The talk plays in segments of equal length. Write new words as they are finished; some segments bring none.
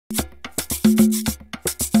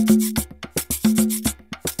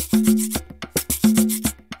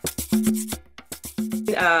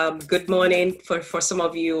Good morning for some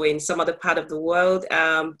of you in some other part of the world.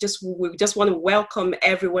 We just want to welcome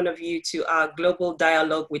every one of you to our global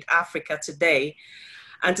dialogue with Africa today.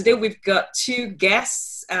 And today we've got two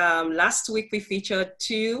guests. Last week we featured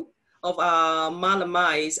two of our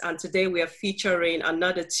Malamais, and today we are featuring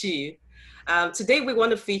another two. Today we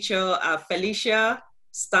want to feature Felicia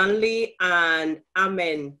Stanley and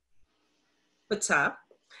Amen Pata.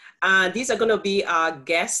 And these are going to be our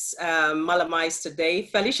guests, Malamais today.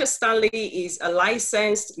 Felicia Stanley is a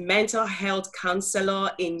licensed mental health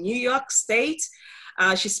counselor in New York State.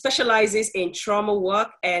 She specializes in trauma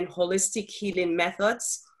work and holistic healing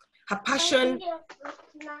methods. Her passion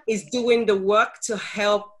is doing the work to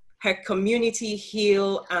help her community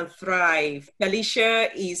heal and thrive.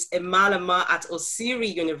 Felicia is a Malama at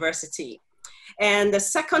Osiri University. And the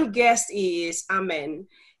second guest is Amen.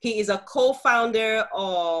 He is a co-founder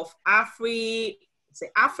of Afrisylum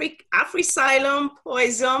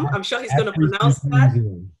Poison. I'm sure he's going to pronounce that.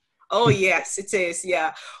 Oh, yes, it is,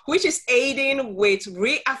 yeah. Which is aiding with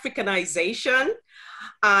re-Africanization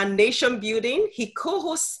and nation building. He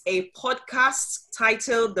co-hosts a podcast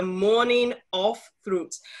titled The Morning of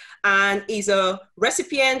Truth and is a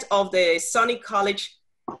recipient of the Sonny College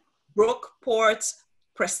Brookport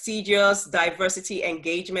prestigious Diversity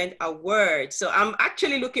Engagement Award. So I'm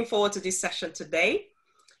actually looking forward to this session today.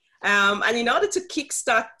 And in order to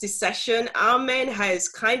kickstart this session, Amen has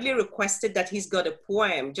kindly requested that he's got a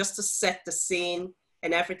poem just to set the scene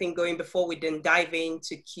and everything going before we then dive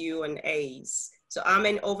into Q&As. So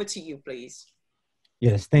Amen, over to you, please.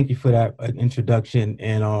 Yes, thank you for that introduction.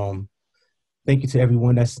 And thank you to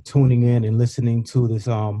everyone that's tuning in and listening to this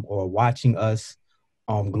or watching us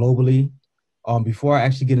globally. Before I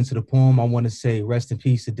actually get into the poem, I want to say rest in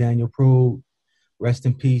peace to Daniel Prude, rest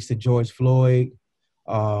in peace to George Floyd,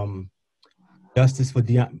 justice for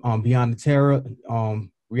Breonna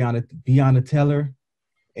Taylor,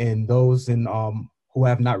 and those who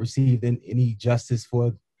have not received any justice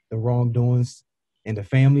for the wrongdoings and the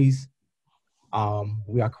families.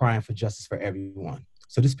 We are crying for justice for everyone.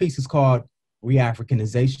 So this piece is called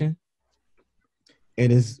Re-Africanization.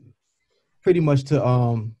 It is pretty much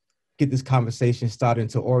to get this conversation started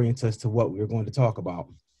to orient us to what we're going to talk about.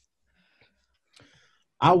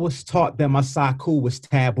 I was taught that my Saku was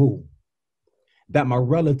taboo, that my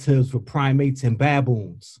relatives were primates and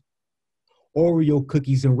baboons. Oreo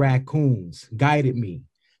cookies and raccoons guided me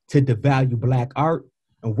to devalue Black art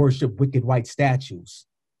and worship wicked white statues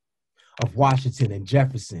of Washington and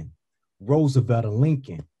Jefferson, Roosevelt and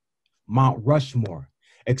Lincoln, Mount Rushmore,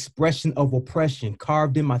 expression of oppression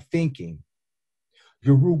carved in my thinking.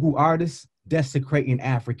 Yoruba artists desecrating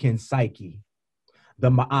African psyche. The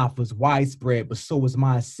Ma'afa's widespread, but so is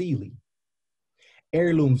my Asili.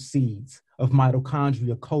 Heirloom seeds of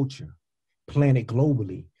mitochondria culture, planted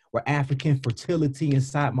globally, were African fertility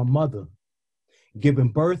inside my mother, giving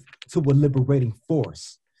birth to a liberating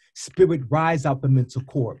force. Spirit rise out the mental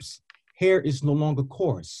corpse. Hair is no longer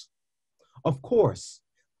coarse. Of course,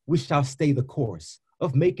 we shall stay the course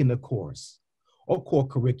of making the course or core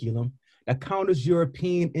curriculum that counters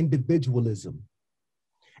European individualism.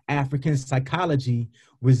 African psychology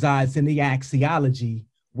resides in the axiology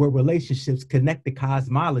where relationships connect the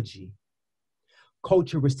cosmology.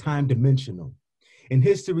 Culture is time-dimensional, and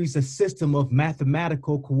history is a system of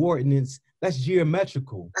mathematical coordinates that's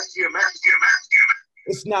geometrical.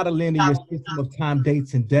 It's not a linear system of time,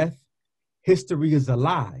 dates, and death. History is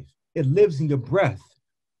alive. It lives in your breath.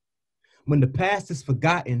 When the past is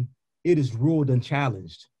forgotten, it is ruled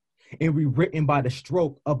unchallenged and rewritten by the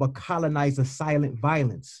stroke of a colonizer's silent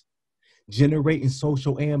violence, generating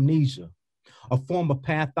social amnesia, a form of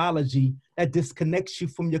pathology that disconnects you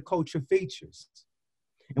from your culture features.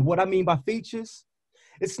 And what I mean by features,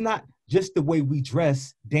 it's not just the way we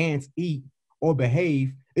dress, dance, eat, or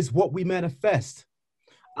behave, it's what we manifest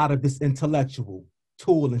out of this intellectual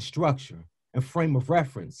tool and structure and frame of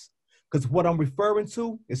reference. Because what I'm referring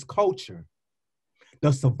to is culture,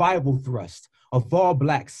 the survival thrust of all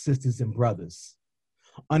Black sisters and brothers,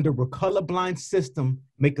 under a colorblind system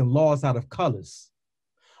making laws out of colors.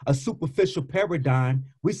 A superficial paradigm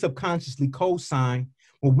we subconsciously co-sign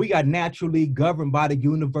when we are naturally governed by the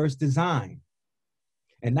universe design.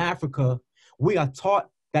 In Africa, we are taught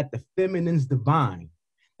that the feminine's divine,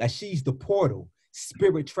 that she's the portal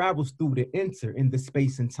spirit travels through to enter in the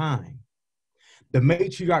space and time. The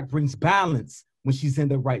matriarch brings balance when she's in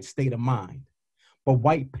the right state of mind. But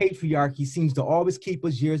white patriarchy seems to always keep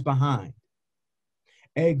us years behind.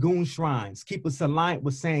 Egun shrines keep us aligned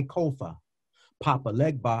with Sankofa. Papa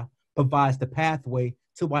Legba provides the pathway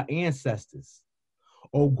to our ancestors.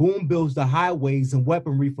 Ogun builds the highways and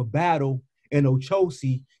weaponry for battle In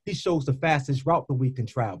Ochosi, he shows the fastest route that we can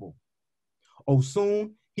travel.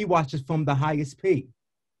 Osun, he watches from the highest peak.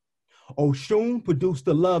 Oshun produced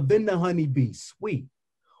the love, then the honeybee, sweet.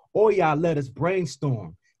 Oya let us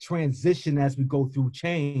brainstorm, transition as we go through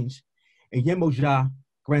change. And Yemoja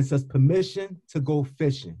grants us permission to go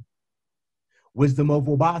fishing. Wisdom of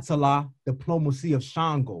Obatala, diplomacy of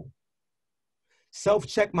Shango.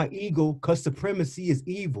 Self-check my ego, cause supremacy is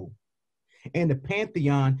evil. And the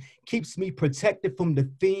pantheon keeps me protected from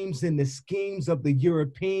the themes and the schemes of the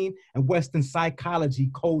European and Western psychology,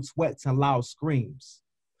 cold sweats and loud screams.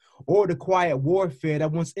 Or the quiet warfare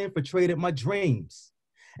that once infiltrated my dreams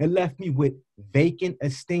and left me with vacant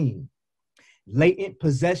esteem, latent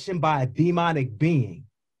possession by a demonic being,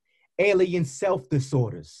 alien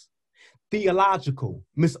self-disorders, theological,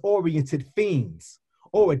 misoriented fiends,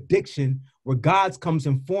 or addiction where God's comes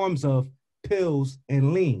in forms of pills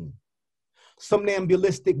and lean.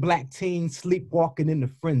 Somnambulistic black teens sleepwalking in the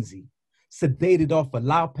frenzy, sedated off of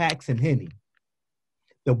loud packs and Henny.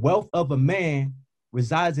 The wealth of a man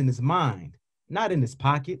resides in his mind, not in his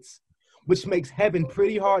pockets, which makes heaven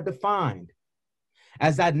pretty hard to find.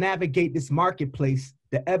 As I navigate this marketplace,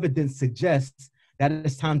 the evidence suggests that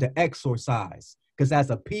it's time to exorcise, because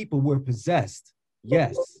as a people, we're possessed.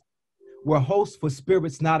 Yes, we're hosts for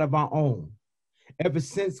spirits not of our own. Ever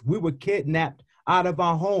since we were kidnapped out of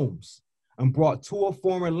our homes and brought to a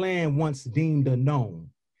foreign land once deemed unknown.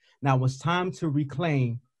 Now it's time to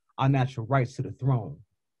reclaim our natural rights to the throne.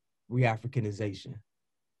 Re-Africanization.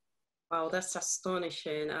 Wow, that's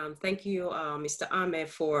astonishing. Thank you, Mr. Ahmed,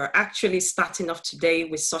 for actually starting off today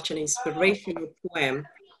with such an inspirational poem.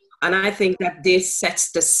 And I think that this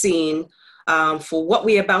sets the scene for what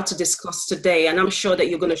we're about to discuss today. And I'm sure that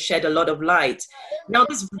you're going to shed a lot of light. Now,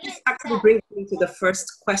 this actually brings me to the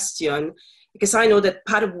first question, because I know that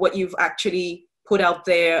part of what you've actually put out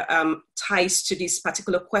there ties to this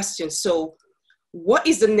particular question. So what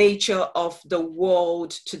is the nature of the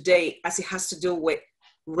world today as it has to do with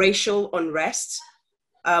racial unrest?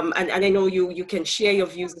 And I know you can share your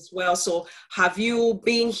views as well. So have you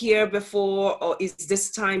been here before, or is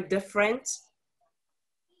this time different?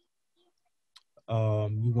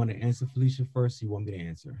 You want to answer, Felicia, first? You want me to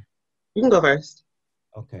answer? You can go first.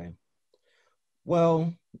 Okay.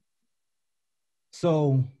 Well,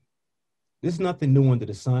 so there's nothing new under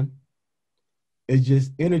the sun. It's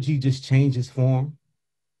just energy just changes form.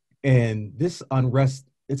 And this unrest,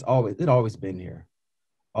 it's always been here.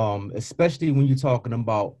 Especially when you're talking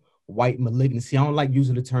about white malignancy. I don't like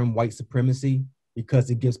using the term white supremacy because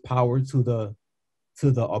it gives power to the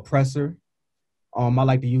oppressor. I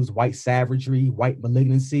like to use white savagery, white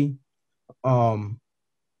malignancy. When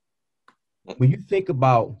you think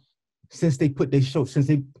about since they threw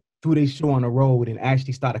their show on the road and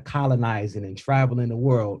actually started colonizing and traveling the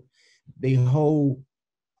world, their whole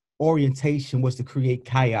orientation was to create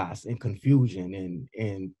chaos and confusion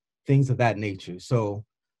and things of that nature. So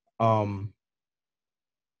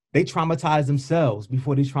they traumatized themselves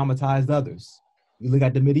before they traumatized others. You look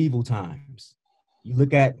at the medieval times. You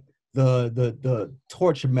look at the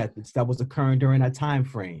torture methods that was occurring during that time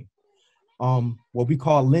frame. What we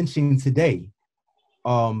call lynching today,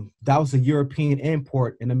 that was a European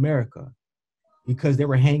import in America because they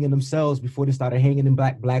were hanging themselves before they started hanging in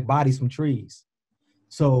black bodies from trees.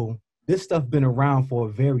 So this stuff been around for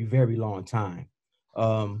a very, very long time.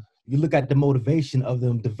 You look at the motivation of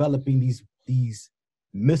them developing these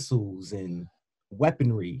missiles and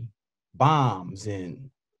weaponry, bombs, and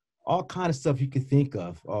all kind of stuff you could think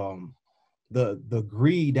of. The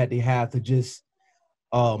greed that they have to just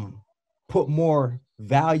put more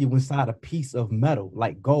value inside a piece of metal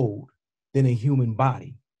like gold than a human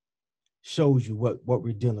body shows you what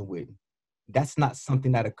we're dealing with. That's not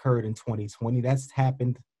something that occurred in 2020. That's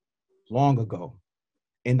happened long ago.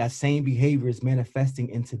 And that same behavior is manifesting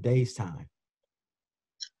in today's time.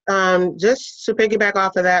 Just to piggyback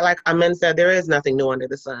off of that, like Amen said, there is nothing new under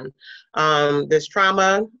the sun. This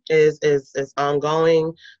trauma is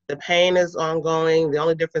ongoing. The pain is ongoing. The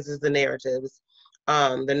only difference is the narratives.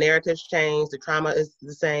 The narratives change. The trauma is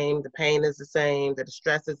the same. The pain is the same. The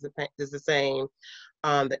distress is the same.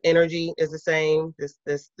 The energy is the same.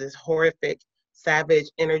 This horrific,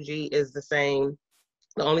 savage energy is the same.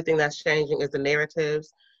 The only thing that's changing is the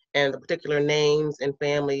narratives and the particular names and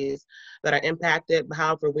families that are impacted.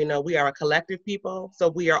 However, we know we are a collective people, so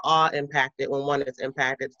we are all impacted when one is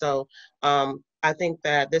impacted. So I think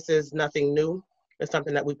that this is nothing new. It's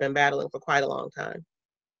something that we've been battling for quite a long time.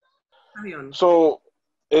 So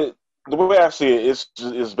the way I see it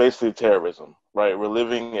is basically terrorism, right? We're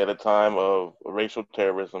living at a time of racial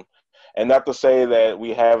terrorism. And not to say that we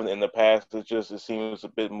haven't in the past, it seems a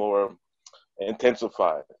bit more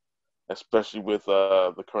intensified, especially with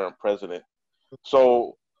the current president.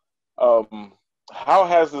 So, how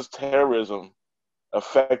has this terrorism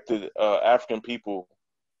affected African people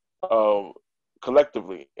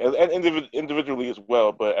collectively and individually as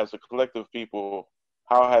well? But as a collective people,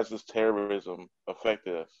 how has this terrorism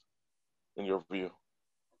affected us, in your view?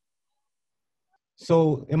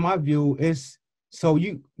 So in my view, it's so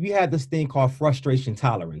you had this thing called frustration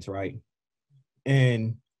tolerance, right?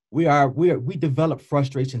 And we develop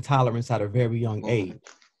frustration tolerance at a very young age.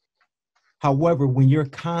 However, when you're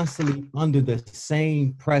constantly under the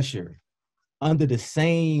same pressure, under the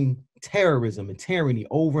same terrorism and tyranny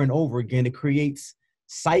over and over again, it creates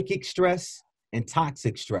psychic stress and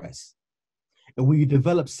toxic stress. And when you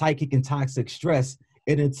develop psychic and toxic stress,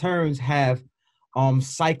 it in turns have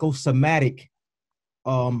psychosomatic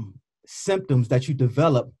symptoms that you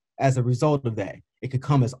develop as a result of that. It could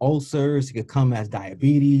come as ulcers, it could come as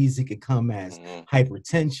diabetes, it could come as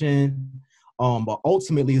hypertension, but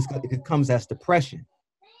ultimately it comes as depression.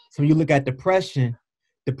 So when you look at depression,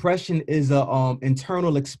 depression is a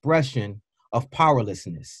internal expression of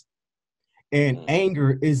powerlessness, and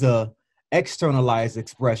anger is a externalized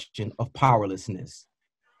expression of powerlessness.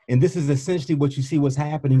 And this is essentially what you see what's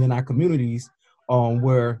happening in our communities,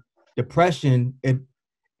 where depression it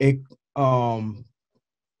um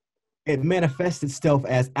it manifests itself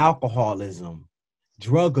as alcoholism,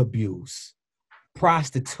 drug abuse,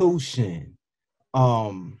 prostitution,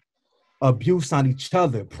 abuse on each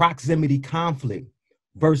other, proximity conflict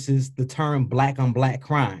versus the term black on black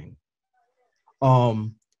crime.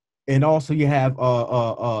 And also you have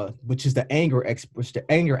which is the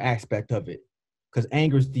anger aspect of it, because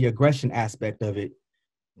anger is the aggression aspect of it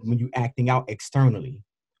when you acting out externally,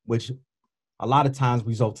 which a lot of times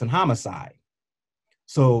results in homicide.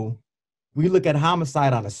 So we look at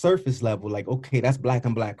homicide on a surface level, like, okay, that's black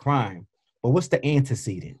on black crime, but what's the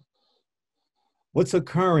antecedent? What's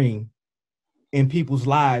occurring in people's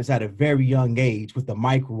lives at a very young age with the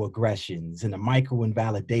microaggressions and the micro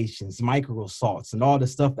invalidations, micro assaults, and all the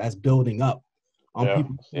stuff that's building up on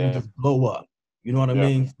people who just blow up. You know what I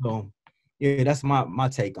mean? So yeah, that's my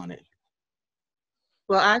take on it.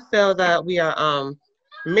 Well, I feel that we are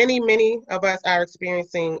many of us are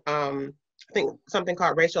experiencing I think something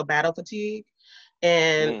called racial battle fatigue.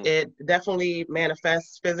 And it definitely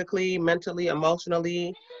manifests physically, mentally,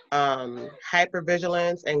 emotionally,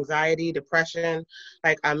 hypervigilance, anxiety, depression.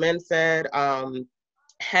 Like Amen said,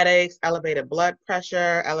 headaches, elevated blood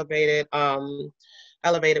pressure, elevated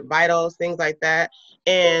vitals, things like that.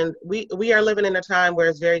 And we are living in a time where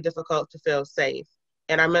it's very difficult to feel safe,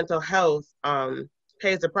 and our mental health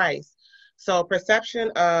pays the price. So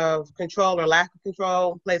perception of control or lack of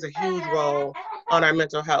control plays a huge role on our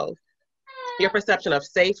mental health. Your perception of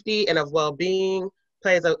safety and of well-being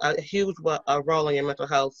plays a huge role in your mental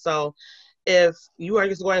health. So if you are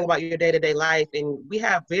just going about your day-to-day life, and we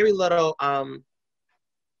have very little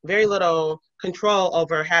control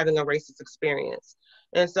over having a racist experience.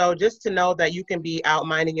 And so just to know that you can be out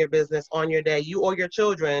minding your business on your day, you or your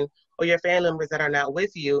children or your family members that are not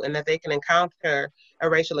with you, and that they can encounter a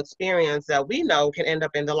racial experience that we know can end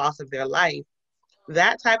up in the loss of their life.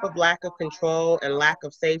 That type of lack of control and lack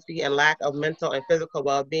of safety and lack of mental and physical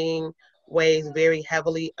well-being weighs very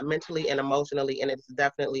heavily mentally and emotionally, and it's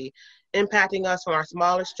definitely impacting us from our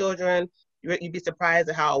smallest children. You'd be surprised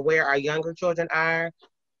at how aware our younger children are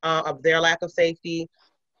of their lack of safety,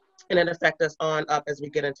 and it affects us on up as we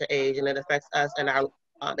get into age, and it affects us and our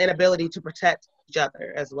inability to protect each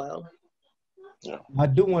other as well. Yeah. I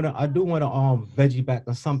do want to veggie back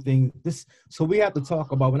on something. So we have to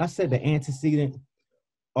talk about, when I said the antecedent,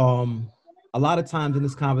 a lot of times in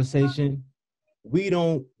this conversation, we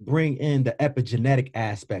don't bring in the epigenetic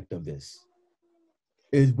aspect of this,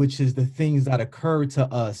 which is the things that occurred to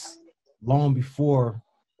us long before,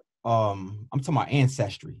 I'm talking about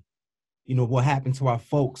ancestry. You know, what happened to our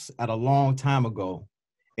folks at a long time ago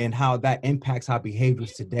and how that impacts our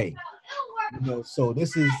behaviors today. You know, so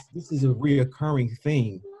this is a reoccurring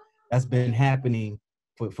thing that's been happening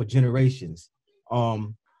for generations.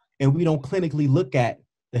 And we don't clinically look at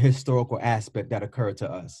the historical aspect that occurred to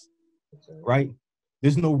us, right?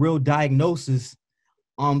 There's no real diagnosis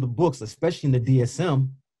on the books, especially in the DSM,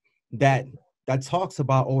 that talks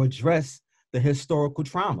about or address the historical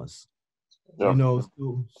traumas. Yeah. You know,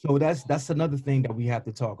 so that's another thing that we have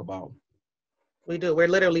to talk about. We do. We're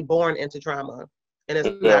literally born into trauma, and it's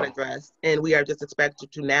not addressed, and we are just expected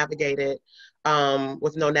to navigate it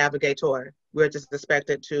with no navigator. We're just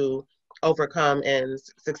expected to overcome and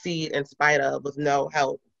succeed in spite of, with no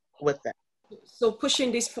help with that. So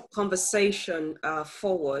pushing this conversation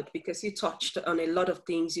forward, because you touched on a lot of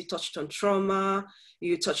things. You touched on trauma,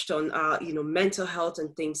 you touched on mental health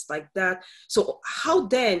and things like that. So how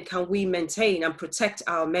then can we maintain and protect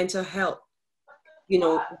our mental health?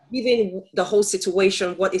 Given the whole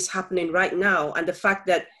situation, what is happening right now, and the fact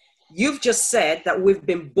that you've just said that we've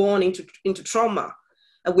been born into trauma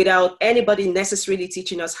without anybody necessarily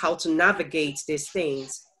teaching us how to navigate these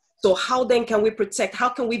things. So how then can we protect? How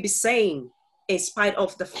can we be sane in spite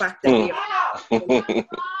of the fact that we are?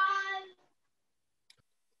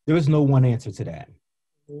 There is no one answer to that.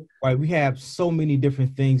 Right? We have so many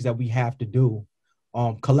different things that we have to do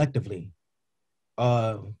collectively.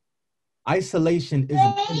 Isolation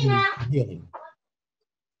isn't healing.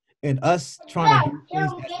 And us trying to do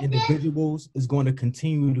things as individuals is going to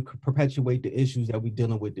continue to perpetuate the issues that we're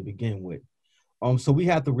dealing with to begin with. So we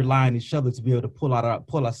have to rely on each other to be able to pull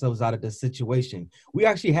ourselves out of this situation. We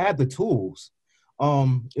actually have the tools.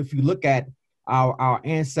 If you look at our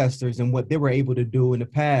ancestors and what they were able to do in the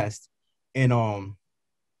past, and what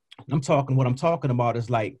I'm talking about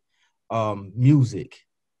is like music,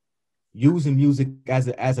 using music as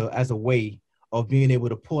a way of being able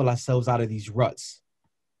to pull ourselves out of these ruts.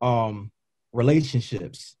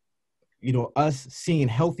 Relationships, us seeing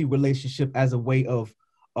healthy relationship as a way of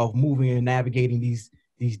moving and navigating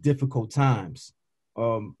these difficult times.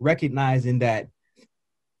 Recognizing that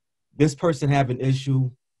this person have an issue,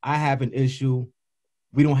 I have an issue.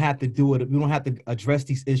 We don't have to do it. We don't have to address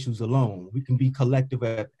these issues alone. We can be collective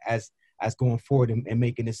as going forward and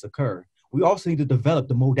making this occur. We also need to develop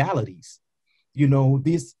the modalities.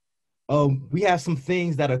 We have some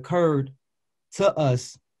things that occurred to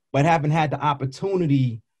us, but haven't had the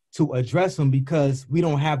opportunity to address them because we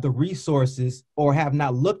don't have the resources or have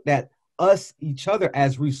not looked at each other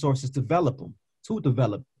as resources to develop them.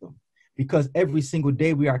 Because every single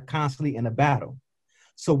day we are constantly in a battle.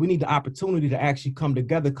 So we need the opportunity to actually come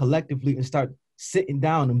together collectively and start sitting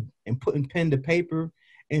down and putting pen to paper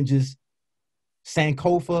and just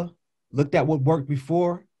Sankofa, looked at what worked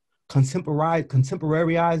before,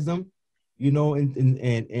 contemporarize them,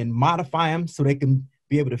 and modify them so they can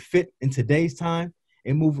be able to fit in today's time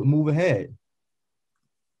and move ahead.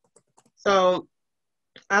 So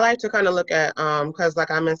I like to kind of look at, because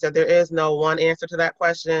like I mentioned, there is no one answer to that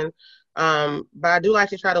question. But I do like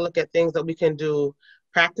to try to look at things that we can do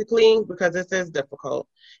practically, because this is difficult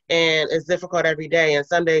and it's difficult every day. And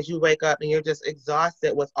some days you wake up and you're just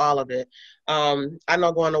exhausted with all of it. I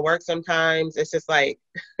know going to work sometimes, it's just like,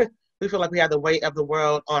 we feel like we have the weight of the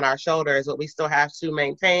world on our shoulders, but we still have to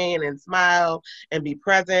maintain and smile and be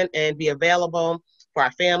present and be available for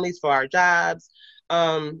our families, for our jobs.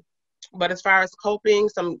 But as far as coping,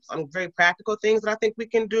 some very practical things that I think we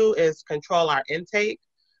can do is control our intake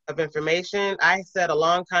of information. I said a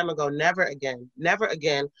long time ago, never again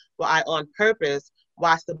will I on purpose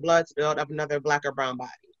watch the blood spill of another Black or brown body.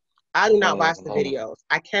 I do not watch the videos.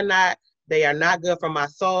 I cannot. They are not good for my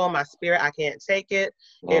soul, my spirit. I can't take it.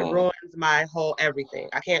 It ruins my whole everything.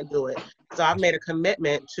 I can't do it. So I've made a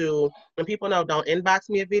commitment to, when people know, don't inbox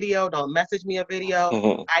me a video, don't message me a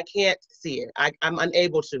video. I can't see it. I'm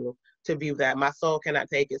unable to view that. My soul cannot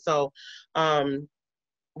take it. So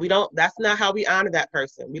that's not how we honor that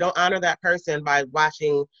person. We don't honor that person by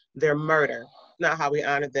watching their murder. Not how we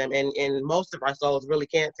honor them, and most of our souls really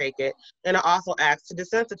can't take it. And it also acts to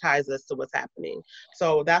desensitize us to what's happening.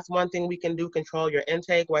 So that's one thing we can do: control your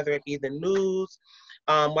intake, whether it be the news,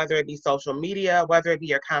 whether it be social media, whether it be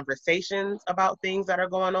your conversations about things that are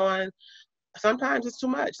going on. Sometimes it's too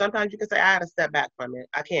much. Sometimes you can say, I gotta step back from it.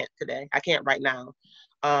 I can't today. I can't right now.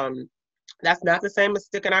 That's not the same as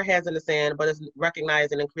sticking our heads in the sand, but it's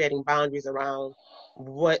recognizing and creating boundaries around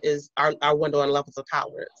what is our window and levels of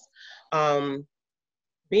tolerance.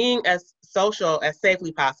 Being as social as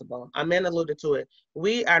safely possible. Amin alluded to it.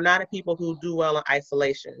 We are not a people who do well in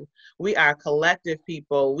isolation. We are collective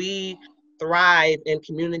people. We thrive in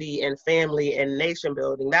community and family and nation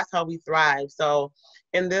building. That's how we thrive. So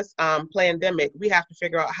in this pandemic, we have to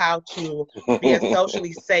figure out how to be as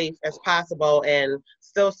socially safe as possible and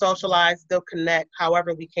still socialize, still connect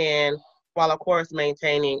however we can, while of course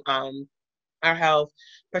maintaining our health.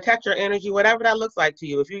 Protect your energy, whatever that looks like to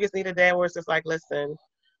you. If you just need a day where it's just like, listen,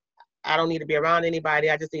 I don't need to be around anybody.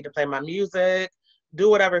 I just need to play my music, do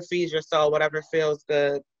whatever feeds your soul, whatever feels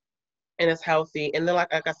good and is healthy. And then, like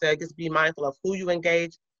I said, just be mindful of who you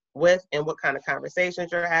engage with and what kind of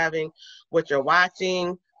conversations you're having, what you're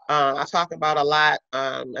watching. I talk about a lot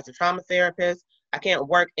as a trauma therapist. I can't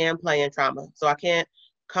work and play in trauma. So I can't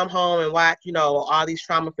come home and watch, all these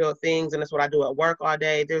trauma-filled things, and that's what I do at work all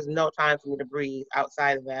day. There's no time for me to breathe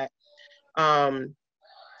outside of that.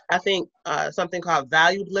 I think something called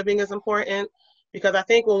valued living is important, because I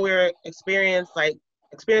think when we're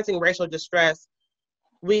experiencing racial distress,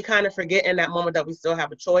 we kind of forget in that moment that we still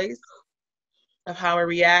have a choice of how we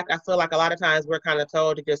react. I feel like a lot of times we're kind of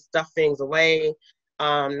told to just stuff things away,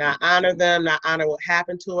 not honor them, not honor what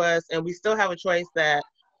happened to us. And we still have a choice that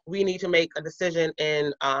we need to make a decision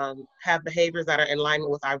and have behaviors that are in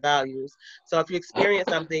alignment with our values. So if you experience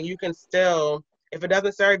something, you can still, if it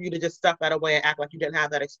doesn't serve you, to just stuff that away and act like you didn't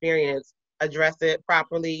have that experience, address it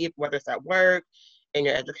properly, whether it's at work, in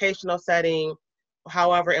your educational setting,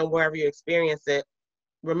 however, and wherever you experience it.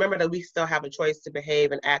 Remember that we still have a choice to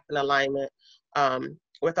behave and act in alignment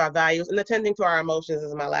with our values, and attending to our emotions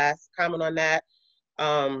is my last comment on that.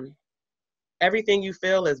 Everything you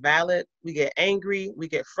feel is valid. We get angry, we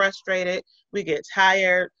get frustrated, we get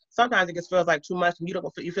tired. Sometimes it just feels like too much, and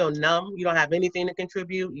you feel numb. You don't have anything to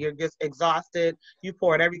contribute. You're just exhausted. You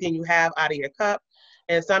poured everything you have out of your cup,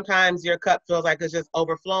 and sometimes your cup feels like it's just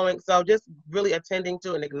overflowing. So just really attending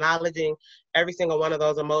to and acknowledging every single one of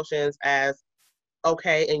those emotions as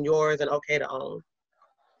okay and yours and okay to own.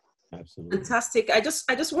 Absolutely. Fantastic. I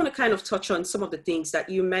just want to kind of touch on some of the things that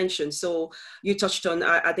you mentioned. So you touched on,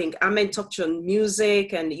 I think Amen touched on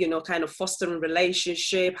music and, kind of fostering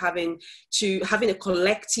relationship, having a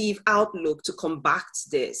collective outlook to combat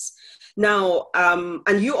this. Now,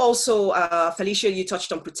 and you also, Felicia, you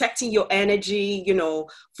touched on protecting your energy,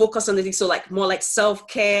 focus on the things. So like more like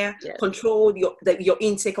self-care, yes. Control your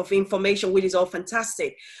intake of information, which is all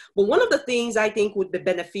fantastic. But one of the things I think would be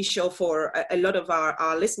beneficial for a lot of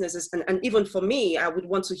our listeners is, and even for me, I would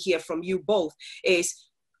want to hear from you both, is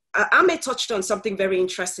Ame touched on something very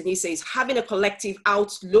interesting. He says, having a collective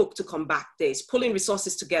outlook to combat this, pulling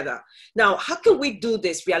resources together. Now, how can we do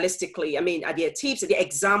this realistically? I mean, are there tips, are there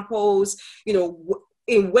examples,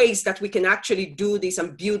 in ways that we can actually do this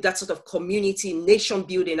and build that sort of community, nation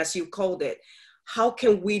building, as you called it? How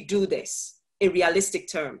can we do this in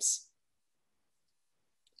realistic terms?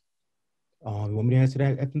 You want me to answer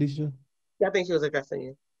that, Felicia? Yeah, I think she was addressing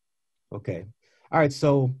you. Okay. All right.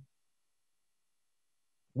 So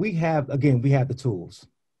we have the tools,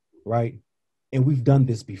 right? And we've done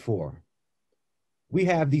this before. We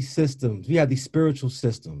have these systems, we have these spiritual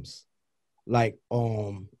systems like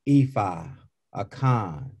Ifa,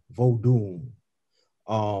 Akan, Vodun,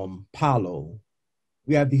 Palo.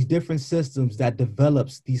 We have these different systems that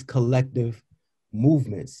develops these collective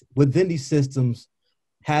movements. Within these systems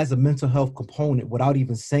has a mental health component without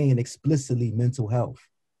even saying explicitly mental health,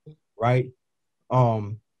 right?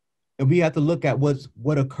 And we have to look at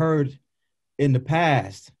what occurred in the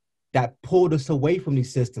past that pulled us away from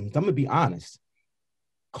these systems. I'm gonna be honest.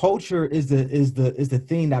 Culture is the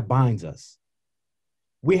thing that binds us.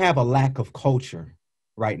 We have a lack of culture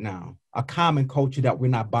right now, a common culture that we're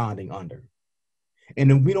not bonding under.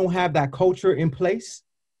 And if we don't have that culture in place,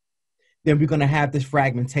 then we're gonna have this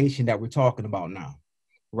fragmentation that we're talking about now,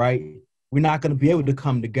 right? We're not gonna be able to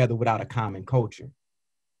come together without a common culture.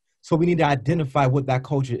 So we need to identify what that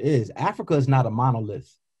culture is. Africa is not a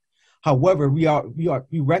monolith. However,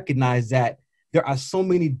 we recognize that there are so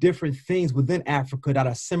many different things within Africa that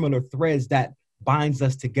are similar threads that binds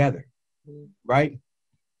us together, right?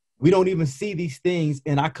 We don't even see these things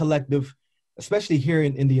in our collective, especially here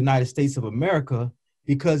in the United States of America,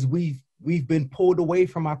 because we've been pulled away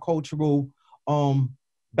from our cultural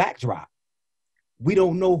backdrop. We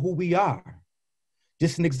don't know who we are.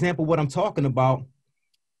 Just an example of what I'm talking about.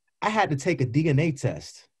 I had to take a DNA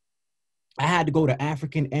test. I had to go to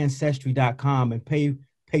AfricanAncestry.com and pay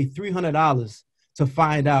 $300 to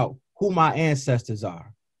find out who my ancestors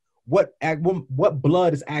are, what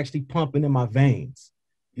blood is actually pumping in my veins.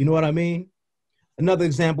 You know what I mean? Another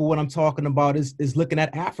example, what I'm talking about is looking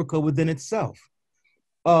at Africa within itself.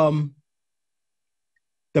 The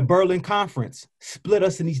Berlin Conference split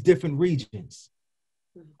us in these different regions.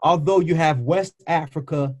 Although you have West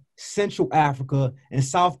Africa, Central Africa, and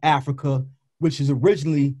South Africa, which is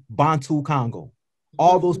originally Bantu Congo.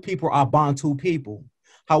 All those people are Bantu people.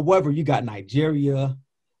 However, you got Nigeria,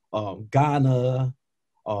 Ghana,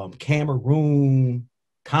 Cameroon,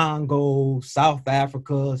 Congo, South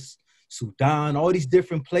Africa, Sudan, all these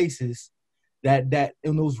different places that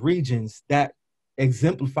in those regions that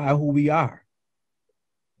exemplify who we are.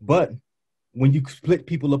 But when you split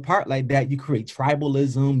people apart like that, you create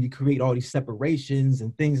tribalism, you create all these separations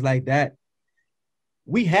and things like that.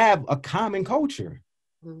 We have a common culture.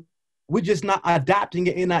 Mm-hmm. We're just not adopting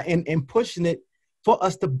it and pushing it for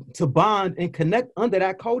us to bond and connect under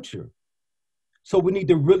that culture. So we need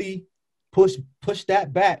to really push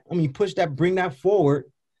that back. Bring that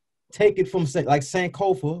forward take it from like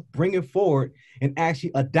Sankofa, bring it forward and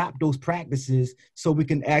actually adopt those practices so we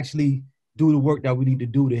can actually do the work that we need to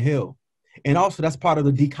do to heal. And also that's part of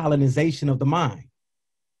the decolonization of the mind.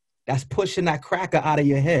 That's pushing that cracker out of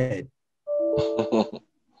your head.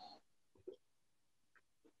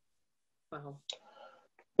 Wow.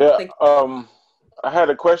 Yeah. I had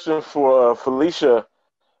a question for Felicia.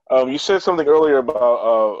 You said something earlier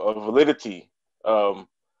about validity.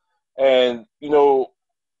 And, you know,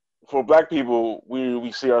 for Black people,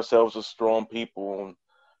 we see ourselves as strong people.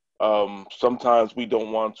 And sometimes we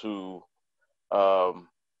don't want to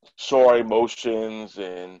show our emotions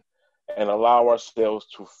and allow ourselves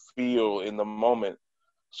to feel in the moment.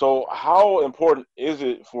 So how important is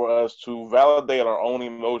it for us to validate our own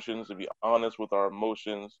emotions, to be honest with our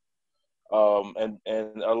emotions, and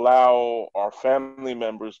allow our family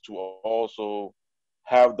members to also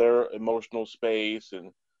have their emotional space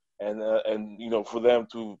and you know, for them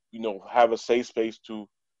to, you know, have a safe space to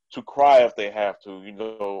cry if they have to, you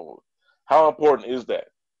know, how important is that?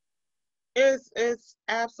 It's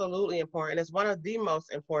absolutely important. It's one of the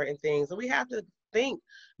most important things. And we have to think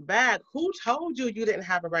back. Who told you you didn't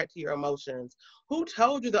have a right to your emotions? Who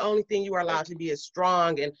told you the only thing you are allowed to be is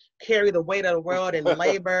strong and carry the weight of the world and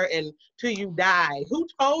labor and till you die? Who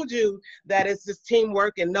told you that it's just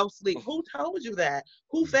teamwork and no sleep? Who told you that?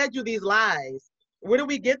 Who fed you these lies? Where do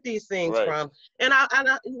we get these things Right. from? And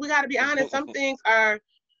we got to be honest. Some things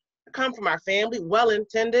come from our family,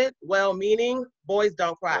 well-intended, well-meaning. Boys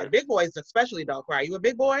don't cry. Right. Big boys especially don't cry. You a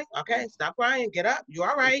big boy? Okay, stop crying. Get up. You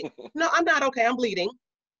all right? No, I'm not okay. I'm bleeding.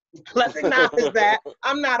 Let's acknowledge that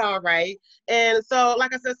I'm not all right. And so,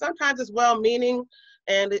 like I said, sometimes it's well-meaning,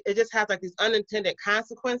 and it just has like these unintended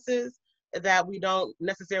consequences that we don't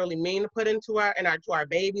necessarily mean to put into our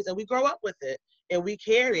babies, and we grow up with it and we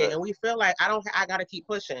carry it, and we feel like I gotta keep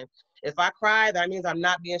pushing. If I cry, that means I'm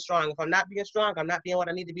not being strong. If I'm not being strong, I'm not being what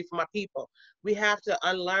I need to be for my people. We have to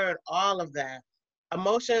unlearn all of that.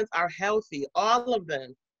 Emotions are healthy, all of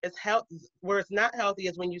them. It's health. Where it's not healthy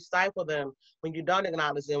is when you stifle them, when you don't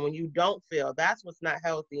acknowledge them, when you don't feel. That's what's not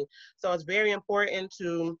healthy. So it's very important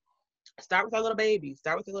to start with our little babies.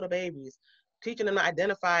 Start with the little babies, teaching them to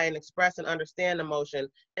identify and express and understand emotion,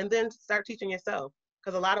 and then start teaching yourself.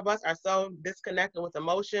 Because a lot of us are so disconnected with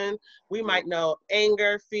emotion. We might know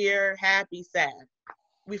anger, fear, happy, sad.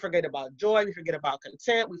 We forget about joy. We forget about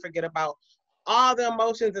content. We forget about all the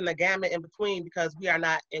emotions and the gamut in between because we are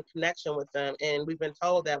not in connection with them. And we've been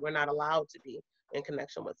told that we're not allowed to be in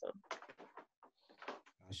connection with them.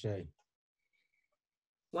 Ashe.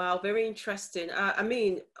 Wow, very interesting. I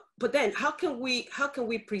mean, but then how can we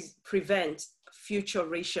prevent future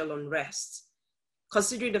racial unrest,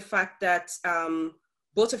 considering the fact that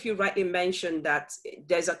both of you rightly mentioned that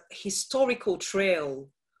there's a historical trail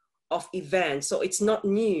of events, so it's not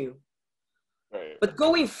new. Right. But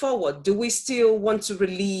going forward, do we still want to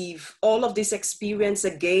relive all of this experience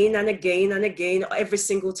again and again and again every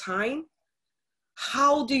single time?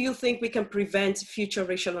 How do you think we can prevent future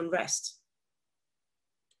racial unrest?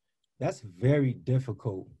 That's very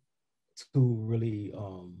difficult to really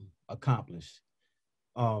accomplish.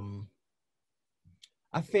 I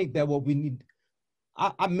think that what we need,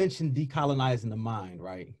 I mentioned decolonizing the mind,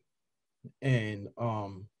 right? And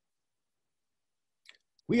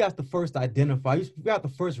we have to first identify, we have to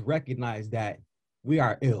first recognize that we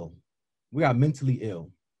are ill. We are mentally ill,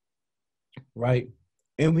 right?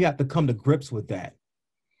 And we have to come to grips with that.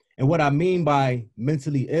 And what I mean by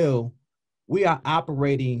mentally ill, we are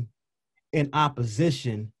operating in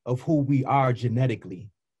opposition of who we are genetically,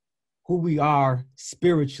 who we are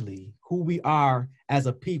spiritually, who we are as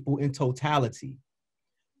a people in totality.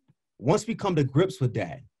 Once we come to grips with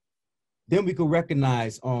that, then we can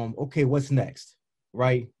recognize, okay, what's next,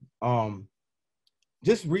 right?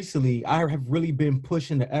 Just recently, I have really been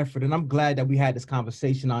pushing the effort, and I'm glad that we had this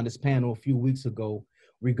conversation on this panel a few weeks ago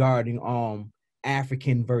regarding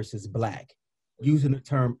African versus Black, using the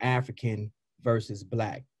term African versus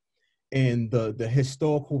Black, and the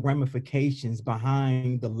historical ramifications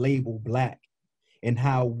behind the label Black, and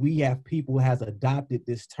how we have people has adopted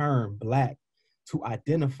this term Black to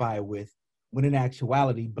identify with, when in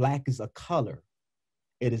actuality, Black is a color.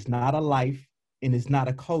 It is not a life, and it's not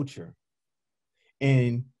a culture.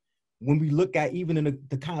 And when we look at even in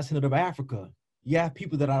the continent of Africa, you have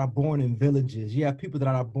people that are born in villages. You have people that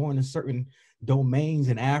are born in certain domains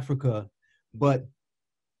in Africa, but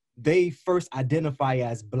they first identify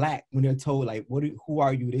as Black when they're told, like, who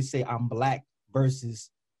are you? They say, I'm Black, versus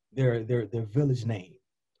their village name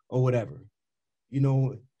or whatever, you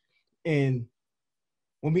know. And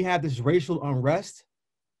when we have this racial unrest,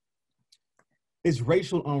 it's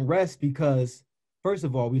racial unrest because First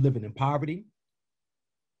of all, we living in poverty.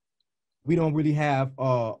 We don't really have,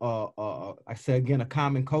 I said again, a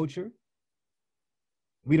common culture.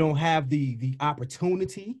 We don't have the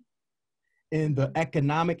opportunity in the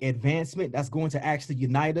economic advancement that's going to actually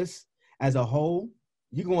unite us as a whole.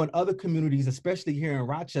 You go in other communities, especially here in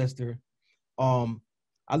Rochester.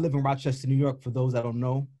 I live in Rochester, New York, for those that don't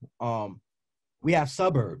know. We have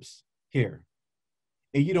suburbs here,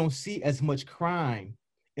 and you don't see as much crime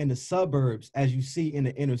in the suburbs as you see in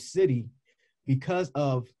the inner city because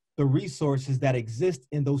of the resources that exist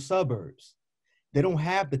in those suburbs. They don't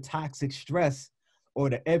have the toxic stress or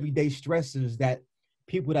the everyday stressors that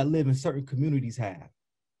people that live in certain communities have.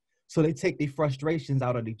 So they take their frustrations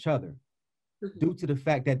out on each other due to the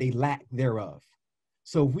fact that they lack thereof.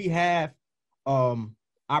 So if we have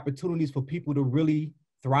opportunities for people to really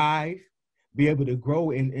thrive, be able to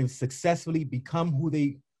grow and successfully become who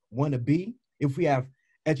they want to be, if we have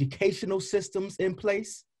educational systems in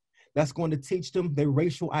place that's going to teach them their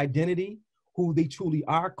racial identity, who they truly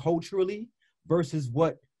are culturally versus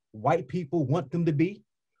what white people want them to be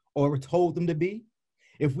or told them to be.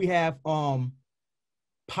 If we have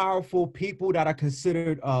powerful people that are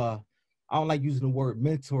considered, I don't like using the word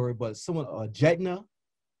mentor, but someone, Jetna,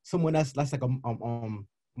 someone that's like a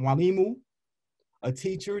Mwalimu, a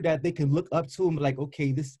teacher that they can look up to and be like,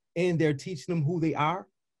 okay, this, and they're teaching them who they are.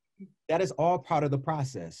 That is all part of the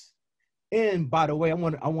process. And by the way, I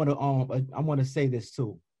want to say this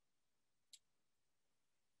too.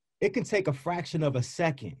 It can take a fraction of a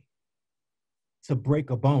second to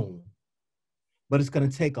break a bone, but it's going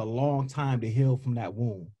to take a long time to heal from that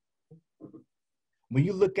wound. When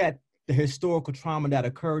you look at the historical trauma that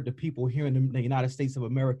occurred to people here in the United States of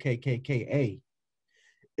America, KKKA,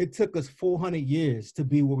 it took us 400 years to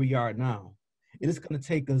be where we are now. It is going to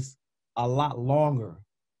take us a lot longer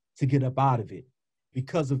to get up out of it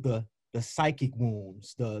because of the psychic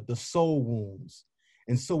wounds, the soul wounds,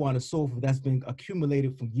 and so on and so forth that's been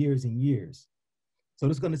accumulated for years and years. So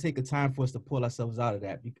it's going to take a time for us to pull ourselves out of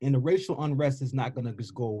that. And the racial unrest is not going to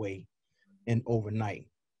just go away and overnight.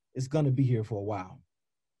 It's going to be here for a while.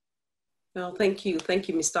 Well, thank you. Thank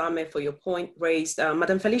you, Mr. Ahmed, for your point raised.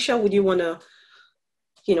 Madam Felicia, would you want to,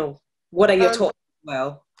 what are your thoughts?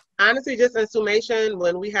 Well, honestly, just in summation,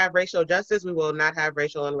 when we have racial justice, we will not have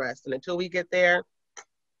racial unrest. And until we get there,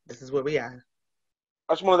 this is where we are.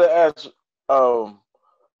 I just wanted to ask,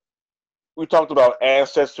 we talked about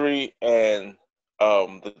ancestry and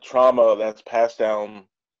the trauma that's passed down,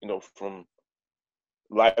 from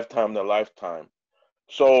lifetime to lifetime.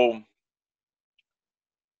 So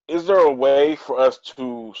is there a way for us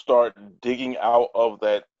to start digging out of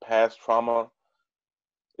that past trauma?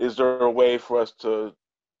 Is there a way for us to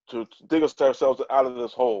dig ourselves out of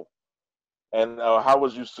this hole? And how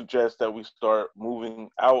would you suggest that we start moving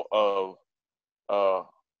out of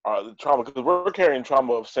the trauma? Because we're carrying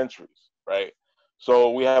trauma of centuries, right?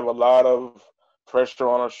 So we have a lot of pressure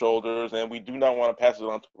on our shoulders, and we do not want to pass it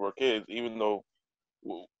on to our kids, even though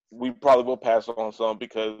we probably will pass on some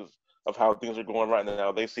because of how things are going right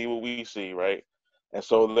now. They see what we see, right? And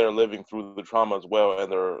so they're living through the trauma as well,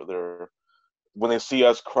 and they're when they see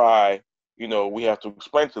us cry, we have to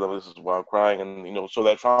explain to them, this is why I'm crying, and so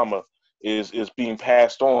that trauma is being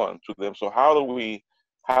passed on to them. So how do we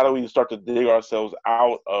start to dig ourselves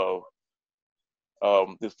out of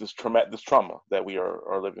this trauma that we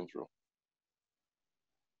are living through?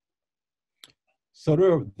 So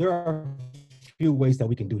there are a few ways that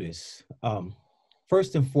we can do this.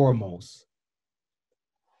 First and foremost,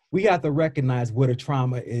 we have to recognize where the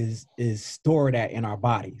trauma is stored at in our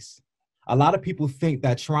bodies. A lot of people think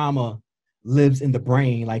that trauma lives in the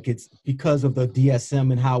brain, like it's because of the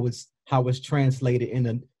DSM and how it's translated in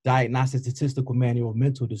the Diagnostic Statistical Manual of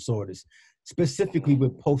Mental Disorders, specifically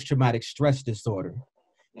with post-traumatic stress disorder.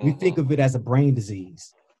 We think of it as a brain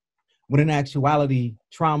disease, when in actuality,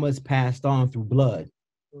 trauma is passed on through blood,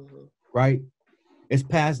 right? It's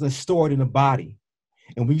passed and stored in the body.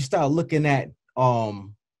 And when you start looking at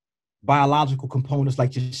biological components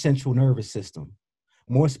like your central nervous system,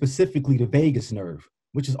 more specifically the vagus nerve,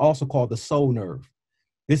 which is also called the soul nerve.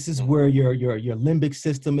 This is where your limbic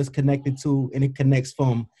system is connected to, and it connects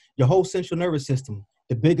from your whole central nervous system,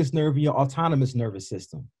 the biggest nerve in your autonomous nervous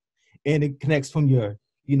system. And it connects from your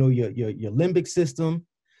limbic system,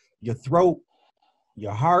 your throat,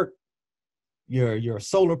 your heart, your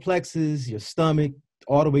solar plexus, your stomach,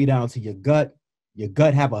 all the way down to your gut. Your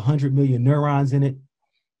gut have 100 million neurons in it.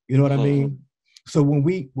 You know what I mean? So when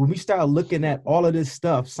we start looking at all of this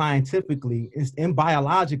stuff scientifically and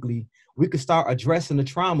biologically, we could start addressing the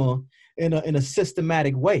trauma in a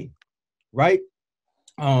systematic way, right?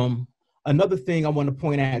 Another thing I want to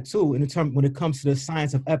point out too, in terms when it comes to the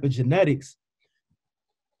science of epigenetics,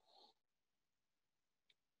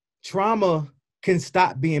 trauma can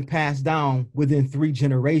stop being passed down within 3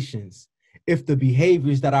 generations if the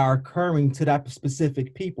behaviors that are occurring to that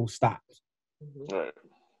specific people stop.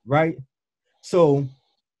 Right? So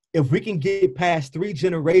if we can get past 3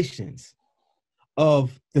 generations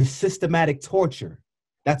of the systematic torture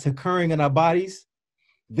that's occurring in our bodies,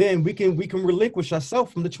 then we can relinquish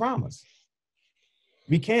ourselves from the traumas.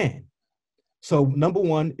 We can. So number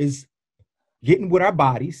one is getting with our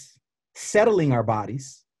bodies, settling our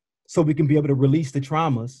bodies, so we can be able to release the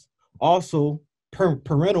traumas. Also,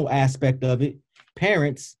 parental aspect of it,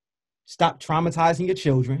 parents, stop traumatizing your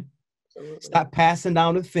children. Stop passing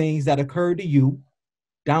down the things that occurred to you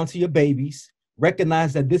down to your babies.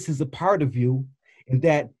 Recognize that this is a part of you and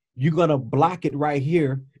that you're going to block it right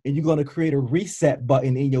here, and you're going to create a reset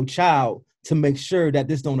button in your child to make sure that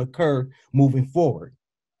this don't occur moving forward.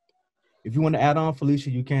 If you want to add on,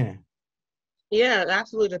 Felicia, you can. Yeah,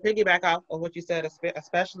 absolutely. To piggyback off of what you said,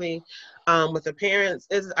 especially with the parents,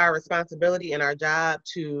 it is our responsibility and our job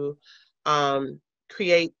to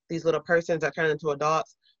create these little persons that turn into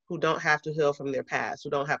adults who don't have to heal from their past, who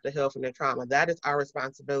don't have to heal from their trauma. That is our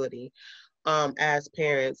responsibility as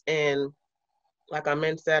parents. And like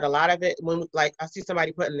Amen said, a lot of it, when like I see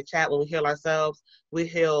somebody put in the chat, when we heal ourselves, we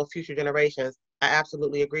heal future generations. I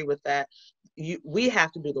absolutely agree with that. We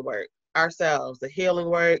have to do the work ourselves, the healing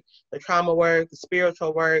work, the trauma work, the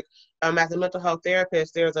spiritual work. As a mental health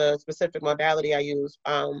therapist, there's a specific modality I use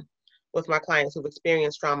with my clients who've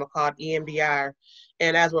experienced trauma called EMDR.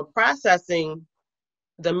 And as we're processing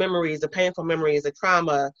the memories, the painful memories, the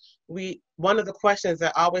trauma, one of the questions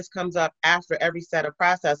that always comes up after every set of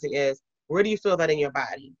processing is, where do you feel that in your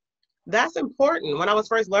body? That's important. When I was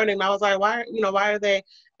first learning, I was like, why are they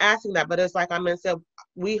asking that? But it's like I said,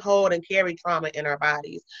 we hold and carry trauma in our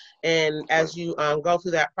bodies. And as you go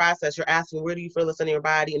through that process, you're asking, where do you feel this in your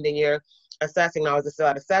body? And then you're assessing, now, is it still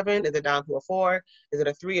at a 7? Is it down to a 4? Is it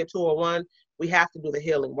a 3, a 2, or 1? We have to do the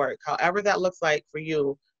healing work. However that looks like for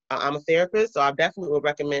you. I'm a therapist, so I definitely would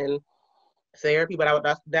recommend therapy, but I would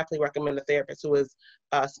definitely recommend a therapist who is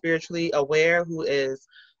spiritually aware, who is,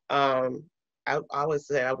 I always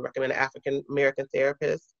say I would recommend an African-American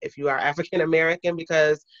therapist if you are African-American,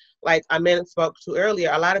 because like I spoke to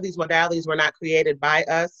earlier, a lot of these modalities were not created by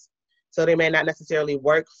us, so they may not necessarily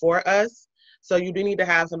work for us. So you do need to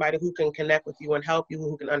have somebody who can connect with you and help you,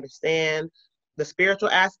 who can understand the spiritual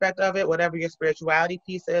aspect of it, whatever your spirituality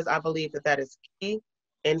piece is. I believe that is key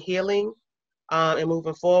in healing and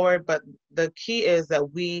moving forward. But the key is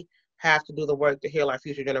that we have to do the work to heal our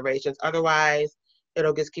future generations. Otherwise,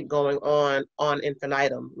 it'll just keep going on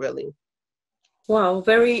infinitum, really. Wow,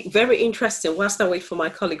 very, very interesting. Whilst I wait for my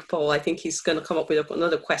colleague Paul, I think he's going to come up with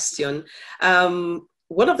another question.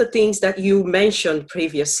 One of the things that you mentioned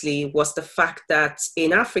previously was the fact that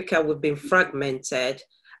in Africa, we've been fragmented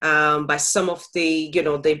by some of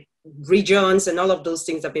the regions, and all of those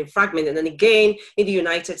things have been fragmented. And again, in the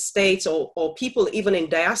United States, or people even in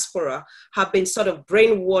diaspora have been sort of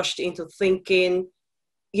brainwashed into thinking,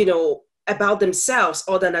 about themselves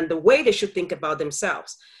other than the way they should think about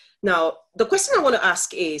themselves. Now, the question I want to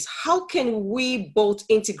ask is, how can we both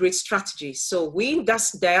integrate strategies? So we in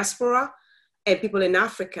diaspora and people in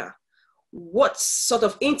Africa, what sort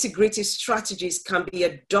of integrative strategies can be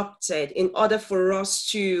adopted in order for us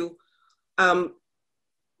to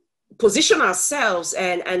position ourselves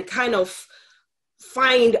and kind of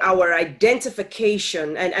find our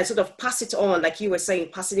identification and sort of pass it on, like you were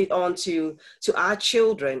saying, passing it on to our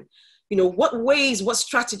children? What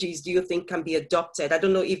strategies do you think can be adopted? I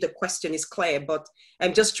don't know if the question is clear, but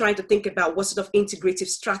I'm just trying to think about what sort of integrative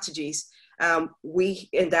strategies we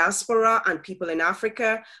in diaspora and people in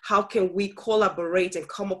Africa, how can we collaborate and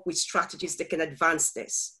come up with strategies that can advance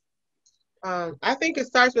this? I think it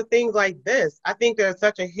starts with things like this. I think there's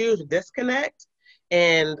such a huge disconnect.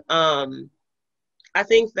 And I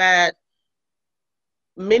think that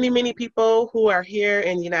many people who are here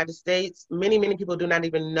in the United States, many people do not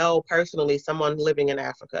even know personally someone living in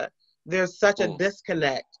Africa. There's such a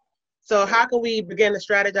disconnect. So how can we begin to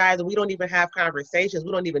strategize and we don't even have conversations?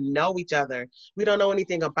 We don't even know each other. We don't know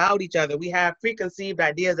anything about each other. We have preconceived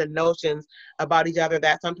ideas and notions about each other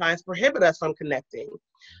that sometimes prohibit us from connecting.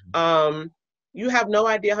 You have no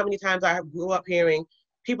idea how many times I grew up hearing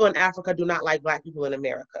people in Africa do not like Black people in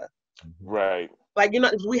America. Right. Like,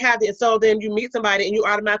 we have it. So then you meet somebody and you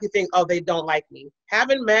automatically think, oh, they don't like me.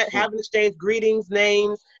 Haven't met, haven't exchanged greetings,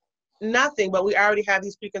 names, nothing, but we already have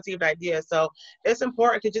these preconceived ideas. So it's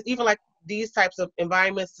important to just, even like these types of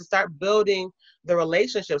environments to start building the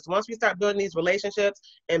relationships. Once we start building these relationships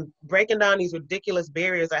and breaking down these ridiculous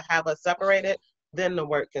barriers that have us separated, then the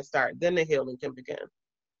work can start. Then the healing can begin.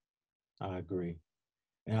 I agree.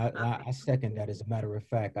 And I second that. As a matter of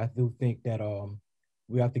fact, I do think that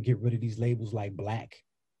we have to get rid of these labels like Black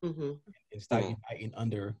and start uniting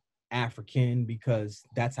under African, because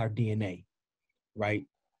that's our DNA, right?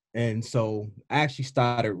 And so I actually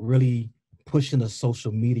started really pushing a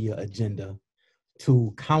social media agenda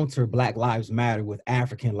to counter Black Lives Matter with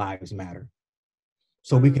African Lives Matter.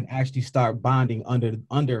 So we can actually start bonding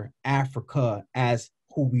under Africa as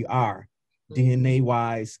who we are, DNA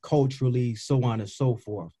wise, culturally, so on and so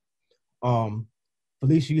forth.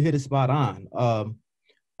 Felicia, you hit it spot on.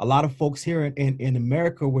 A lot of folks here in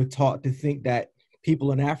America were taught to think that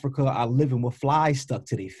people in Africa are living with flies stuck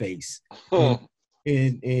to their face.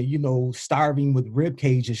 And you know, starving with rib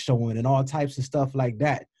cages showing and all types of stuff like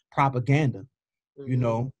that. Propaganda, you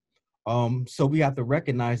know. So we have to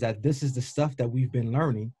recognize that this is the stuff that we've been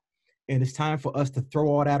learning, and it's time for us to throw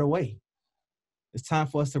all that away. It's time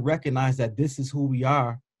for us to recognize that this is who we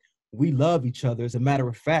are. We love each other. As a matter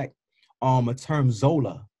of fact, a term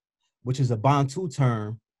Zola, which is a Bantu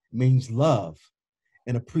term, means love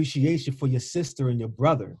and appreciation for your sister and your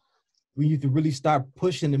brother. We need to really start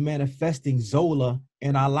pushing and manifesting Zola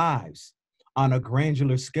in our lives on a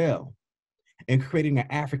granular scale and creating an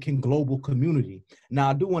African global community. Now,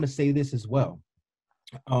 I do want to say this as well,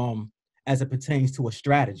 as it pertains to a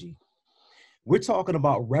strategy. We're talking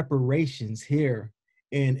about reparations here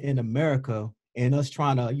in America, and us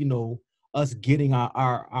trying to, you know, us getting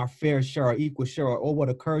our fair share, or equal share, or what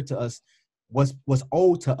occurred to us was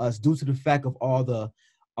owed to us due to the fact of all the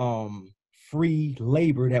free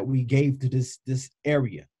labor that we gave to this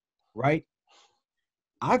area, right?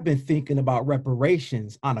 I've been thinking about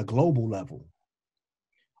reparations on a global level.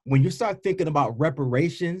 When you start thinking about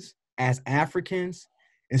reparations as Africans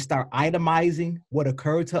and start itemizing what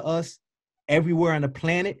occurred to us everywhere on the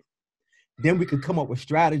planet, then we could come up with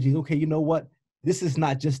strategies. Okay, you know what? This is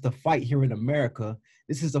not just a fight here in America.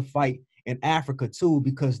 This is a fight in Africa too,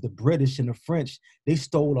 because the British and the French, they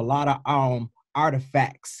stole a lot of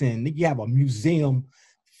artifacts, and you have a museum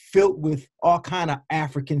filled with all kind of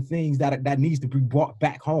African things that needs to be brought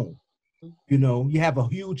back home. You know, you have a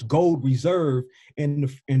huge gold reserve in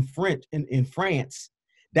France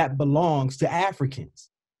that belongs to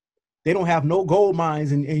Africans. They don't have no gold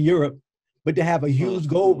mines in Europe, but they have a huge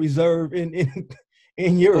gold reserve in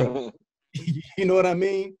Europe. You know what I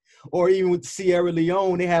mean? Or even with Sierra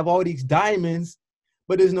Leone, they have all these diamonds,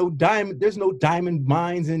 but there's no diamond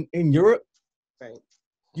mines in Europe. Right.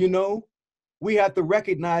 You know, we have to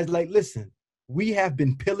recognize, like, listen, we have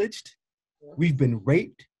been pillaged, we've been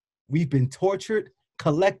raped, we've been tortured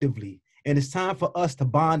collectively, and it's time for us to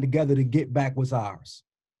bond together to get back what's ours.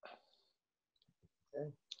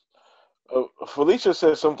 Felicia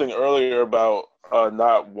said something earlier about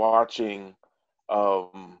not watching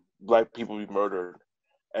Black people be murdered.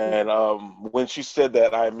 And when she said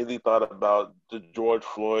that, I immediately thought about the George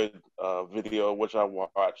Floyd video, which I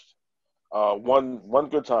watched one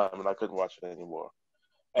good time, and I couldn't watch it anymore.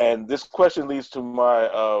 And this question leads to my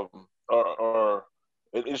or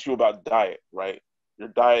an issue about diet, right? Your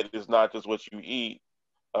diet is not just what you eat,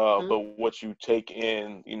 but what you take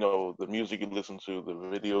in. You know, the music you listen to, the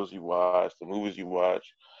videos you watch, the movies you watch,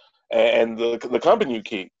 and the company you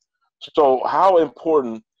keep. So, how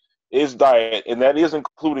important is diet, and that is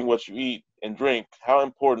including what you eat and drink? How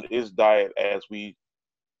important is diet as we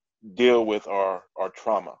deal with our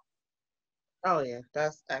trauma? Oh yeah,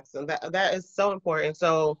 that's excellent. That is so important.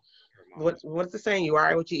 So, what's the saying? You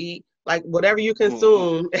are what you eat. Like whatever you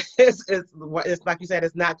consume, it's like you said.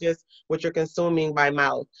 It's not just what you're consuming by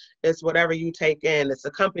mouth. It's whatever you take in. It's the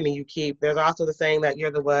company you keep. There's also the saying that you're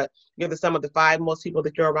the sum of the five most people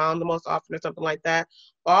that you're around the most often, or something like that.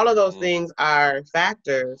 All of those things are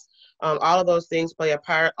factors. All of those things play a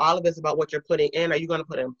part. All of it's about what you're putting in. Are you going to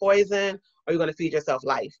put in poison, or are you going to feed yourself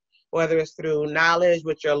life? Whether it's through knowledge,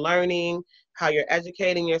 what you're learning, how you're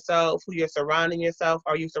educating yourself, who you're surrounding yourself.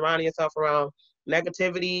 Are you surrounding yourself around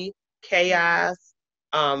negativity, chaos,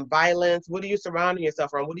 violence? What are you surrounding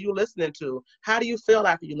yourself around? What are you listening to? How do you feel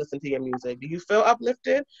after you listen to your music? Do you feel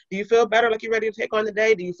uplifted? Do you feel better, like you're ready to take on the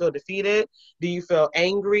day? Do you feel defeated? Do you feel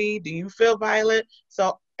angry? Do you feel violent?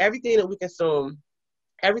 So everything that we consume,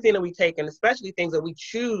 everything that we take in, especially things that we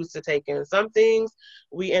choose to take in, some things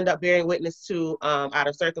we end up bearing witness to out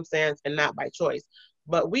of circumstance and not by choice.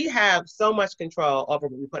 But we have so much control over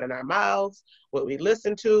what we put in our mouths, what we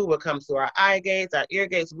listen to, what comes through our eye gates, our ear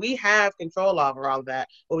gates. We have control over all of that.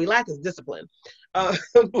 What we lack is discipline.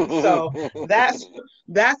 So that's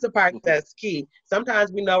the part that's key.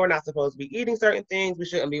 Sometimes we know we're not supposed to be eating certain things. We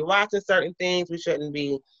shouldn't be watching certain things. We shouldn't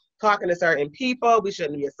be talking to certain people. We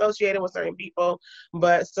shouldn't be associated with certain people.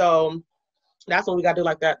 But so that's when we got to do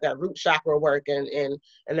like that root chakra work and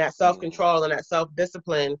that self-control and that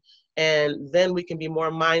self-discipline. And then we can be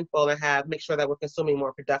more mindful and make sure that we're consuming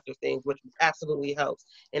more productive things, which absolutely helps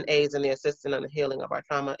and aids in the assistance and the healing of our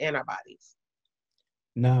trauma and our bodies.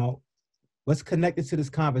 Now, what's connected to this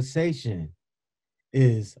conversation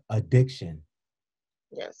is addiction.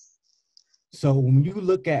 Yes. So when you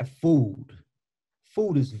look at food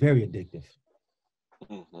is very addictive.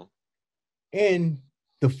 Mm-hmm. And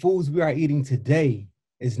the foods we are eating today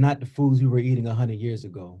is not the foods we were eating 100 years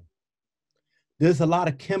ago. There's a lot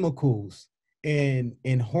of chemicals and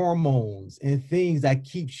hormones and things that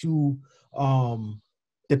keeps you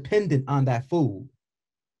dependent on that food,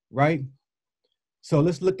 right? So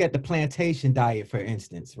let's look at the plantation diet, for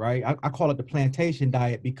instance, right? I call it the plantation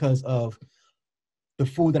diet because of the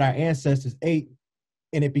food that our ancestors ate,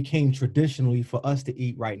 and it became traditionally for us to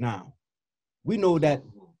eat right now. We know that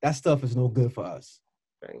stuff is no good for us.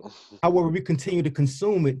 However, we continue to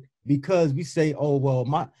consume it because we say, oh, well,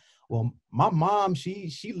 my mom,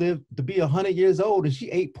 she lived to be 100 years old and she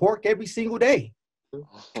ate pork every single day.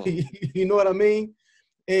 You know what I mean?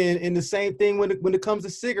 And the same thing when it comes to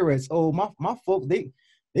cigarettes. Oh, my folks,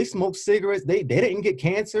 they smoke cigarettes. They didn't get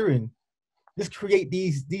cancer, and just create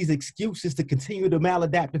these excuses to continue the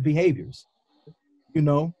maladaptive behaviors, you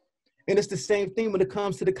know? And it's the same thing when it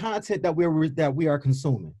comes to the content that we are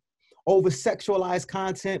consuming. Over sexualized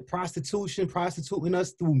content, prostituting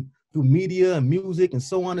us through media and music and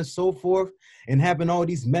so on and so forth, and having all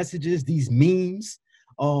these messages, these memes.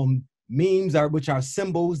 Memes which are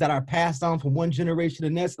symbols that are passed on from one generation to the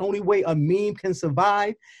next. The only way a meme can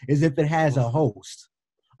survive is if it has a host.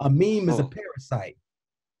 A meme is a parasite.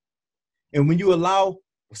 And when you allow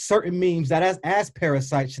certain memes that as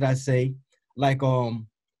parasites, should I say, like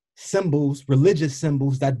symbols, religious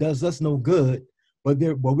symbols that does us no good, but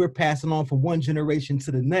we're passing on from one generation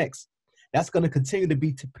to the next, that's going to continue to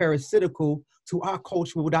be parasitical to our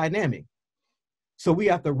cultural dynamic. So we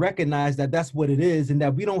have to recognize that that's what it is, and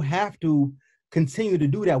that we don't have to continue to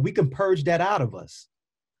do that. We can purge that out of us.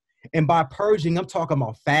 And by purging, I'm talking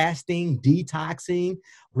about fasting, detoxing,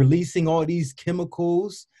 releasing all these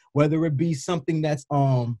chemicals, whether it be something that's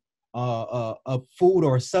a food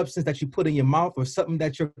or a substance that you put in your mouth or something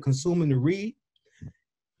that you're consuming to read.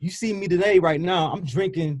 You see me today right now, I'm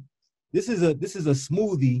drinking, this is a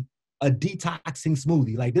smoothie, a detoxing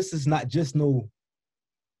smoothie. Like, this is not just no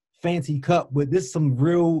fancy cup, but there's some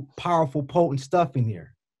real powerful, potent stuff in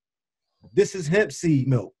here. This is hemp seed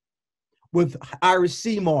milk with Irish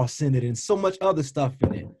sea moss in it and so much other stuff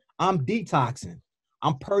in it. I'm detoxing.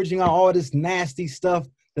 I'm purging out all this nasty stuff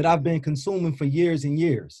that I've been consuming for years and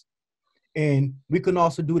years. And we can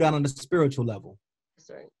also do that on the spiritual level.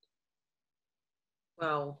 That's right.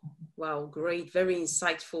 Wow, great. Very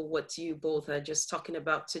insightful what you both are just talking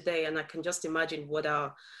about today. And I can just imagine what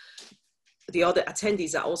the other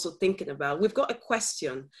attendees are also thinking about. We've got a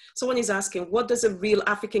question. Someone is asking, what does a real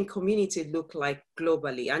African community look like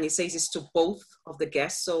globally? And he says it's to both of the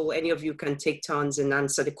guests. So any of you can take turns and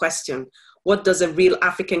answer the question. What does a real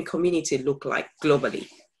African community look like globally?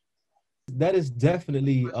 That is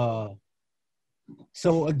definitely,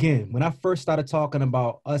 so again, when I first started talking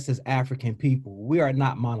about us as African people, we are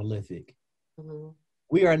not monolithic. Mm-hmm.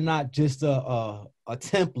 We are not just a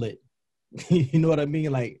template. You know what I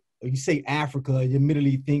mean? Like, you say Africa, you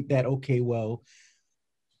immediately think that, okay, well,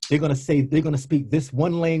 they're going to speak this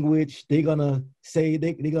one language. They're going to say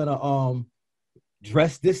they're going to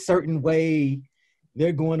dress this certain way.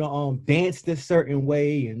 They're going to dance this certain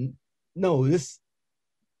way. And no, it's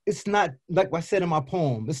not, like I said in my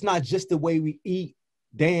poem, it's not just the way we eat,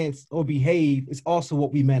 dance, or behave. It's also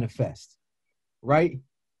what we manifest, right?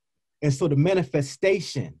 And so the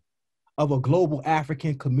manifestation of a global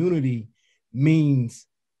African community means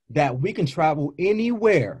that we can travel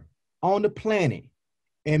anywhere on the planet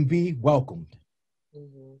and be welcomed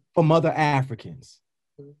from other Africans.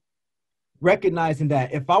 Recognizing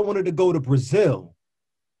that if I wanted to go to Brazil,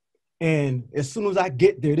 and as soon as I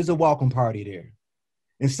get there, there's a welcome party there.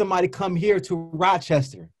 And somebody come here to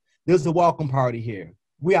Rochester, there's a welcome party here.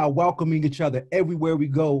 We are welcoming each other everywhere we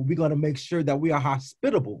go. We're going to make sure that we are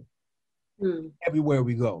hospitable everywhere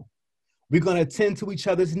we go. We're going to attend to each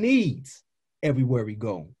other's needs everywhere we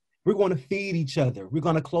go. We're going to feed each other. We're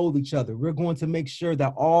going to clothe each other. We're going to make sure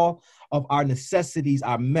that all of our necessities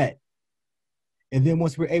are met. And then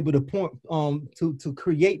once we're able to point to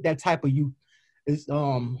create that type of I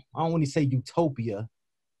don't want to say utopia,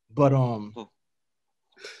 but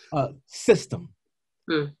system.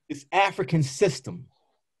 This African system,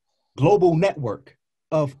 global network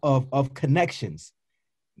of connections.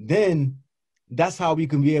 Then that's how we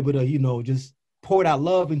can be able to, you know, just pour out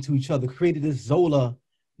love into each other, created this Zola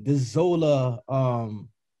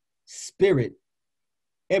spirit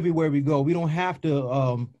everywhere we go. We don't have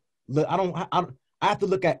to look, I have to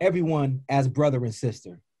look at everyone as brother and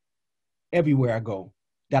sister everywhere I go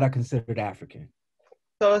that are considered African.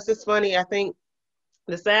 So it's just funny. I think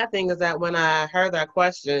the sad thing is that when I heard that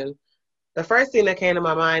question, the first thing that came to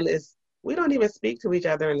my mind is we don't even speak to each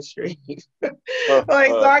other in the street. So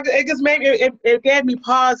it just made it gave me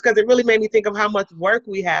pause because it really made me think of how much work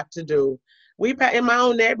we have to do. In my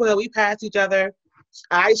own neighborhood, we pass each other,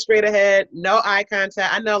 eyes straight ahead, no eye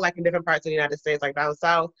contact. I know, like in different parts of the United States, like down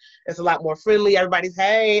south, it's a lot more friendly. Everybody's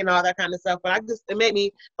hey and all that kind of stuff. But it made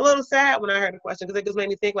me a little sad when I heard the question because it just made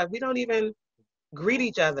me think like we don't even greet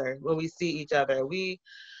each other when we see each other. We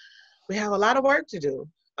have a lot of work to do.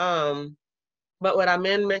 But what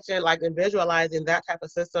Amin mentioned, like in visualizing that type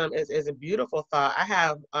of system is a beautiful thought. I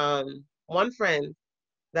have one friend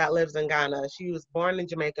that lives in Ghana. She was born in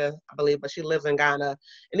Jamaica, I believe, but she lives in Ghana.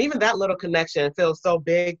 And even that little connection feels so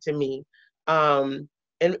big to me. And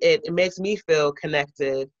it makes me feel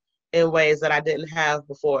connected in ways that I didn't have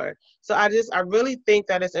before. So I really think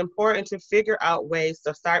that it's important to figure out ways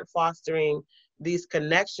to start fostering these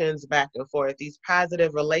connections back and forth, these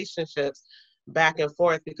positive relationships back and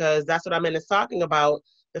forth, because that's what Amin is talking about.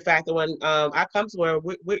 The fact that when I come to where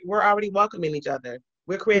we're already welcoming each other.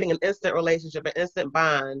 We're creating an instant relationship, an instant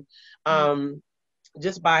bond,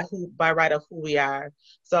 just by right of who we are.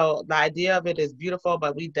 So the idea of it is beautiful,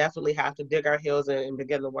 but we definitely have to dig our heels in and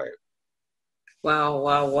begin the work.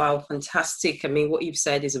 Wow. Fantastic. I mean, what you've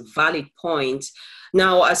said is a valid point.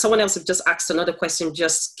 Now, someone else has just asked another question,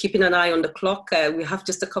 just keeping an eye on the clock. We have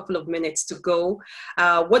just a couple of minutes to go.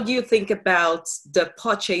 What do you think about the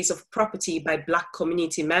purchase of property by Black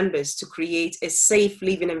community members to create a safe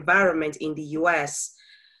living environment in the US?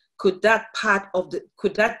 Could that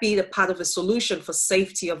be the part of the solution for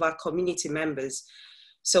safety of our community members?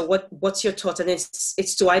 So what's your thought? And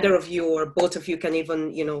it's to either of you or both of you can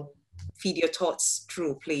even, you know, feed your thoughts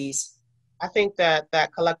through, please. I think that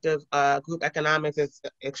collective group economics is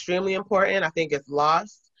extremely important. I think it's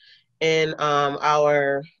lost in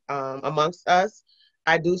our amongst us.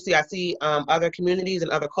 I see other communities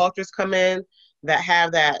and other cultures come in that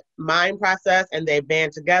have that mind process, and they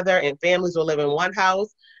band together, and families will live in one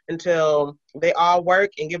house until they all work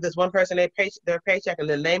and give this one person their paycheck, and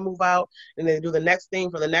then they move out and they do the next thing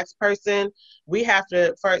for the next person. We've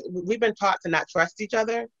been taught to not trust each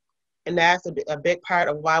other. And that's a big part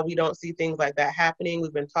of why we don't see things like that happening.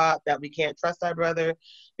 We've been taught that we can't trust our brother,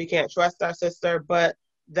 we can't trust our sister, but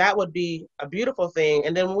that would be a beautiful thing.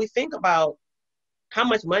 And then when we think about how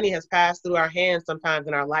much money has passed through our hands sometimes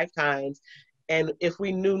in our lifetimes, and if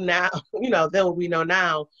we knew now, you know, then what we know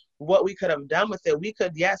now, what we could have done with it, we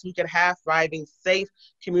could have thriving, safe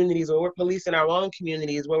communities where we're policing our own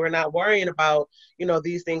communities, where we're not worrying about, you know,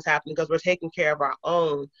 these things happening because we're taking care of our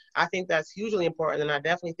own. I think that's hugely important. And I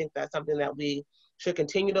definitely think that's something that we should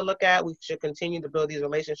continue to look at. We should continue to build these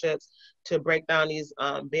relationships to break down these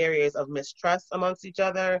barriers of mistrust amongst each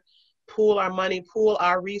other, pool our money, pool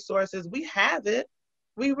our resources. We have it.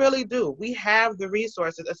 We really do. We have the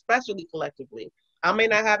resources, especially collectively. I may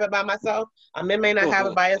not have it by myself. I may not have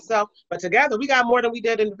it by itself, but together we got more than we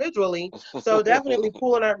did individually. So definitely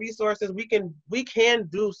pooling our resources. We can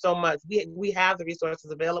do so much. We have the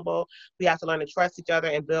resources available. We have to learn to trust each other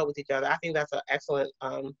and build with each other. I think that's an excellent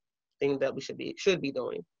thing that we should be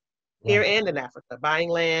doing here and in Africa. Buying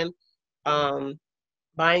land,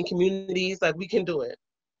 buying communities, like we can do it.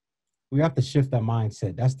 We have to shift that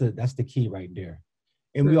mindset. That's the key right there.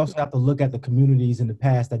 And we also have to look at the communities in the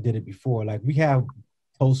past that did it before. Like we have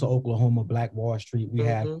Tulsa, Oklahoma, Black Wall Street. We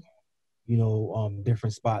have, you know,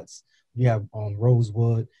 different spots. We have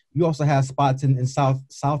Rosewood. We also have spots in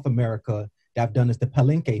South America that have done this. The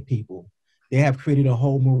Palenque people, they have created a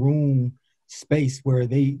whole maroon space where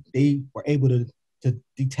they were able to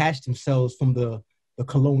detach themselves from the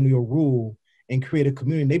colonial rule and create a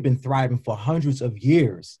community. They've been thriving for hundreds of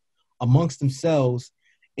years amongst themselves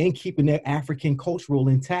and keeping their African cultural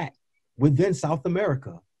intact within South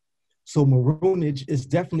America. So maroonage is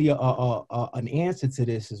definitely an answer to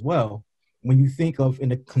this as well. When you think of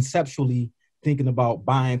conceptually thinking about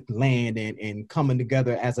buying land and coming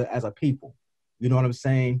together as a people, you know what I'm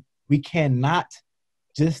saying? We cannot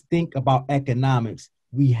just think about economics.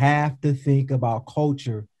 We have to think about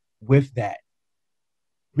culture with that.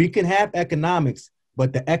 We can have economics,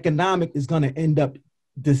 but the economic is going to end up,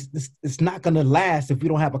 it's not going to last if we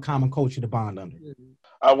don't have a common culture to bond under.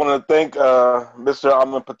 I want to thank Mr.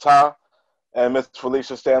 Amin Patah and Ms.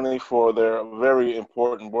 Felicia Stanley for their very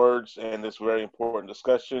important words and this very important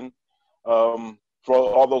discussion. For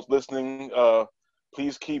all those listening,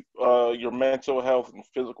 please keep your mental health and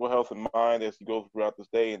physical health in mind as you go throughout this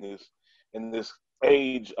day in this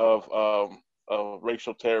age of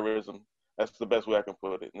racial terrorism. That's the best way I can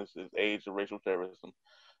put it. In this age of racial terrorism.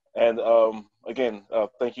 And again,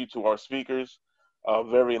 thank you to our speakers.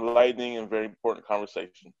 Very enlightening and very important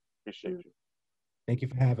conversation. Appreciate you. Thank you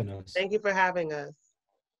for having us. Thank you for having us.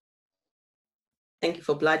 Thank you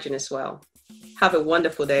for obliging as well. Have a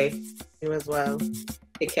wonderful day. You as well.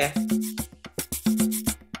 Take care.